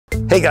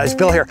Hey guys,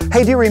 Bill here.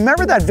 Hey, do you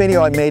remember that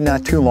video I made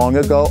not too long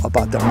ago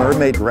about the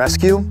mermaid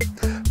rescue?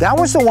 That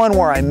was the one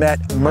where I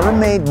met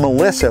Mermaid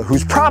Melissa,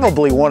 who's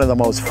probably one of the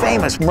most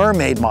famous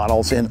mermaid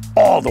models in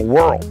all the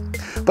world.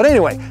 But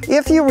anyway,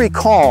 if you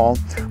recall,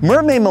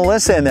 Mermaid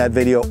Melissa in that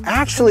video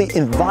actually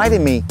invited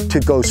me to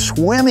go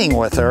swimming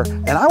with her,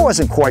 and I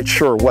wasn't quite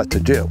sure what to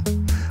do.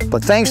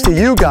 But thanks to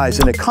you guys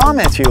and the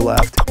comments you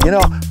left, you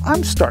know,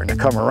 I'm starting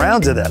to come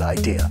around to that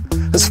idea,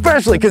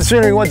 especially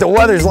considering what the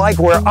weather's like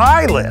where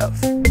I live.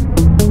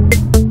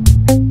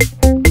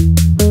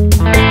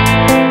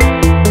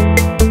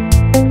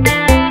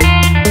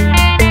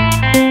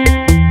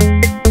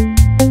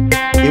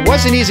 It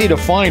wasn't easy to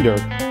find her,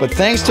 but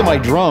thanks to my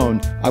drone,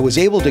 I was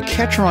able to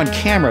catch her on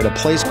camera at a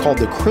place called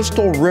the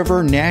Crystal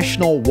River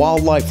National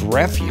Wildlife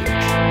Refuge.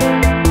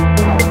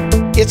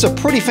 It's a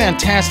pretty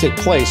fantastic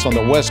place on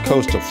the west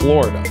coast of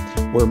Florida,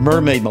 where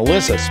Mermaid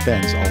Melissa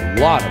spends a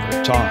lot of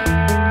her time.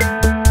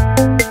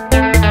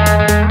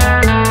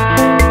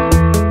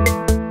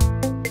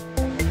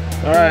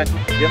 All right,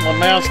 getting my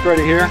mask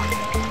ready here.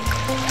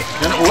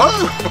 And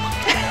whoa!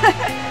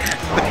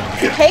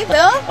 Hey,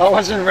 Bill. I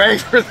wasn't ready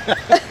for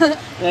that.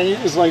 And you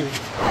just like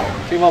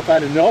came up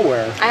out of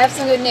nowhere. I have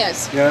some good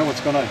news. Yeah, what's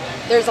going on?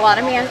 There's a lot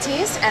of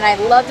manatees, and I'd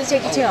love to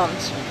take you to them.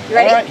 You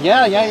ready? All right,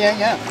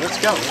 yeah.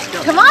 Let's go.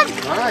 Come on.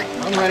 All right,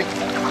 I'm ready.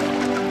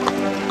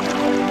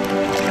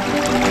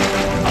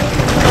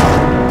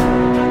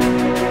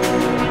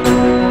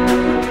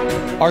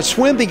 Our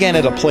swim began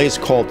at a place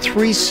called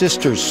Three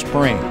Sisters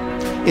Spring.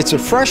 It's a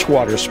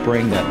freshwater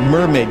spring that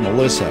Mermaid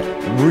Melissa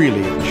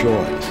really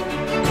enjoys.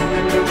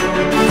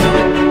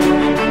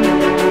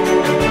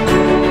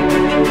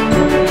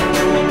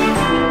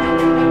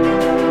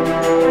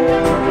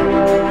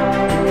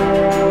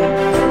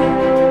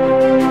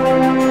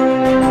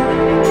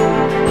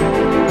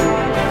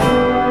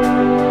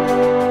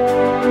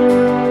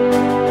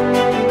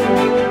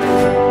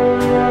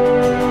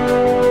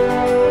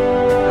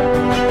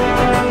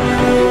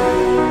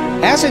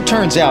 As it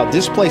turns out,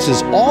 this place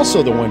is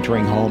also the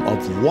wintering home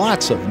of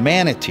lots of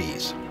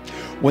manatees.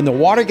 When the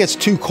water gets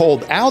too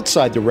cold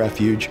outside the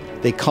refuge,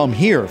 they come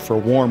here for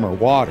warmer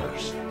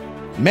waters.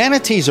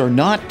 Manatees are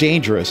not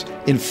dangerous.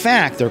 In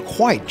fact, they're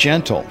quite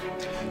gentle.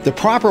 The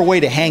proper way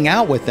to hang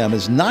out with them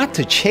is not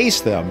to chase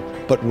them,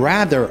 but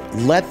rather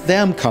let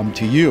them come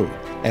to you,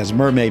 as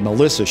Mermaid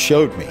Melissa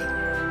showed me.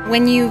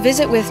 When you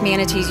visit with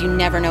manatees, you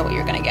never know what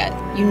you're going to get.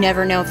 You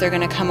never know if they're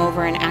going to come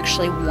over and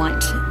actually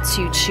want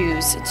to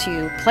choose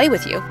to play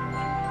with you.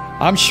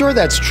 I'm sure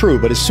that's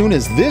true, but as soon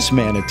as this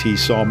manatee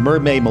saw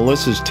Mermaid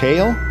Melissa's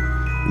tail,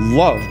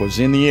 love was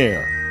in the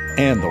air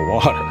and the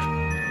water.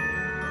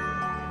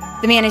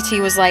 The manatee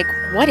was like,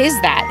 "What is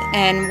that?"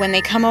 And when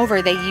they come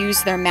over, they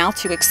use their mouth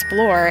to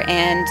explore,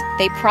 and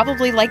they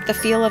probably like the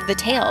feel of the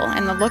tail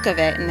and the look of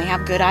it, and they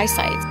have good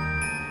eyesight.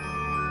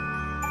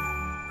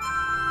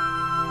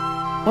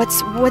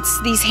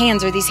 What's these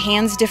hands? Are these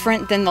hands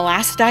different than the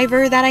last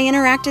diver that I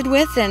interacted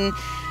with? And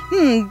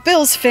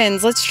Bill's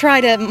fins, let's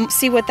try to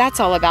see what that's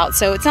all about.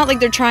 So it's not like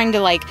they're trying to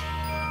like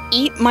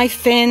eat my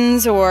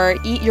fins or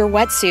eat your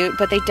wetsuit,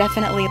 but they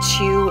definitely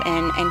chew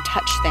and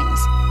touch things.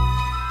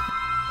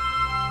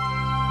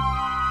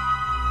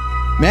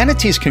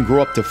 Manatees can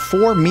grow up to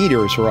 4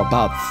 meters or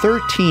about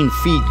 13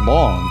 feet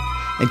long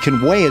and can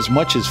weigh as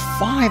much as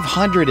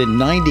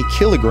 590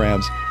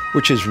 kilograms,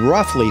 which is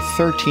roughly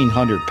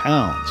 1,300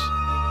 pounds.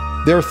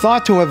 They're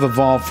thought to have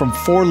evolved from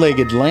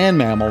 4-legged land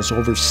mammals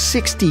over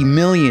 60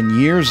 million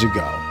years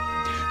ago.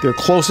 Their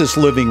closest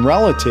living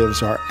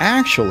relatives are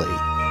actually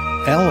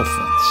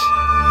elephants.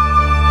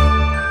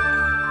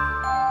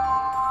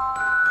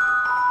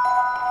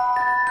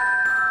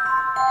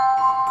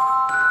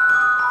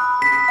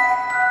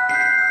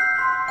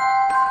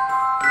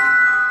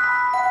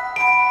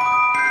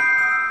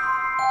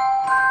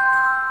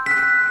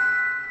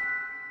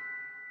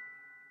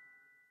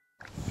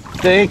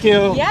 Thank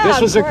you. Yeah, this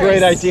was a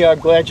great course. idea. I'm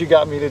glad you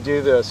got me to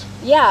do this.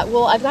 Yeah,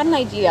 well, I've got an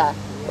idea.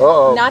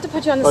 Uh-oh. Not to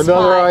put you on the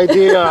Another spot.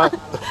 idea.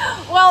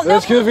 Well,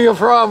 This could be a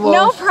problem.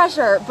 no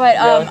pressure, but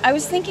Yeah. I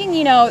was thinking,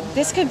 you know,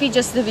 this could be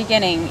just the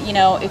beginning. You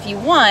know, if you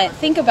want,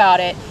 think about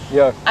it.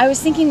 Yeah. I was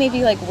thinking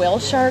maybe like whale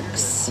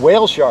sharks.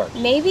 Whale shark.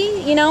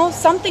 Maybe, you know,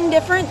 something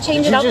different,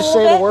 change Did it up you a just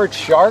little say bit. the word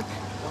shark?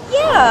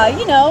 Yeah,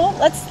 you know,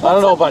 let's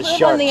don't know about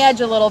live on the sharks.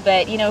 edge a little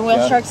bit. You know, whale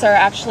Yeah. sharks are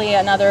actually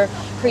another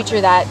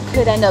creature that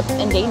could end up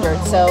endangered.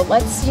 So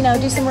let's, you know,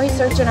 do some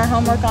research and our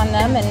homework on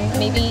them and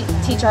maybe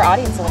teach our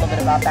audience a little bit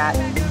about that.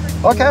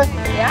 Okay.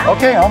 Yeah?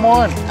 Okay, I'm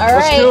on. All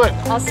Let's right. do it.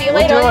 I'll see you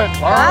We'll later. do it.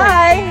 All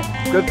Bye.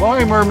 right.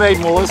 Goodbye, Mermaid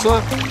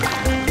Melissa.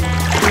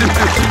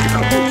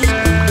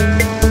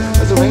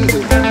 That's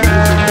amazing.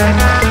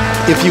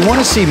 If you want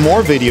to see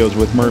more videos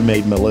with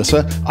Mermaid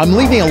Melissa, I'm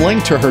leaving a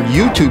link to her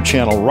YouTube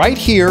channel right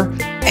here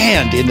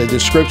and in the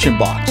description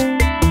box.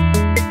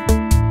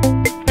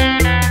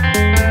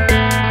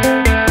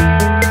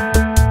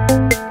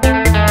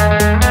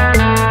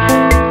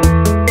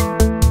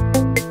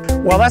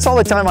 Well, that's all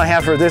the time I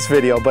have for this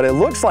video, but it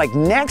looks like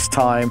next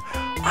time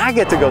I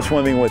get to go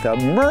swimming with a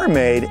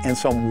mermaid and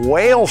some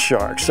whale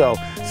sharks. So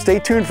stay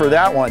tuned for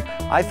that one.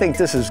 I think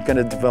this is going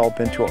to develop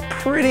into a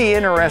pretty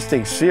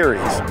interesting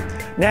series.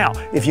 Now,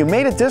 if you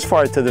made it this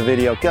far into the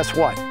video, guess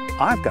what?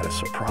 I've got a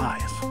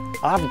surprise.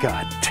 I've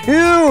got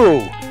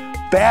 2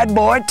 bad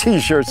boy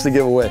t-shirts to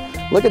give away.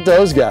 Look at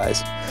those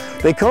guys.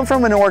 They come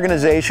from an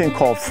organization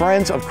called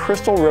Friends of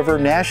Crystal River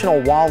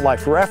National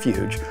Wildlife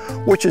Refuge,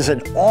 which is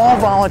an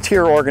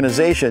all-volunteer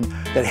organization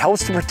that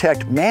helps to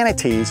protect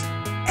manatees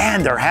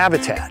and their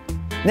habitat.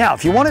 Now,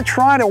 if you want to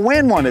try to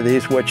win one of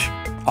these, which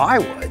I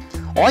would,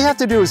 all you have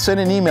to do is send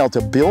an email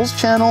to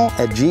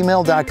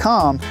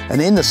billschannel@gmail.com,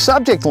 and in the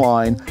subject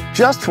line,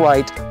 just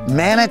write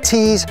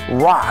Manatees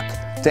Rock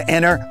to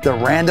enter the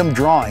random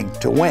drawing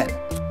to win.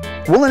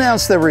 We'll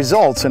announce the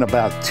results in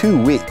about 2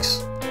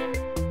 weeks.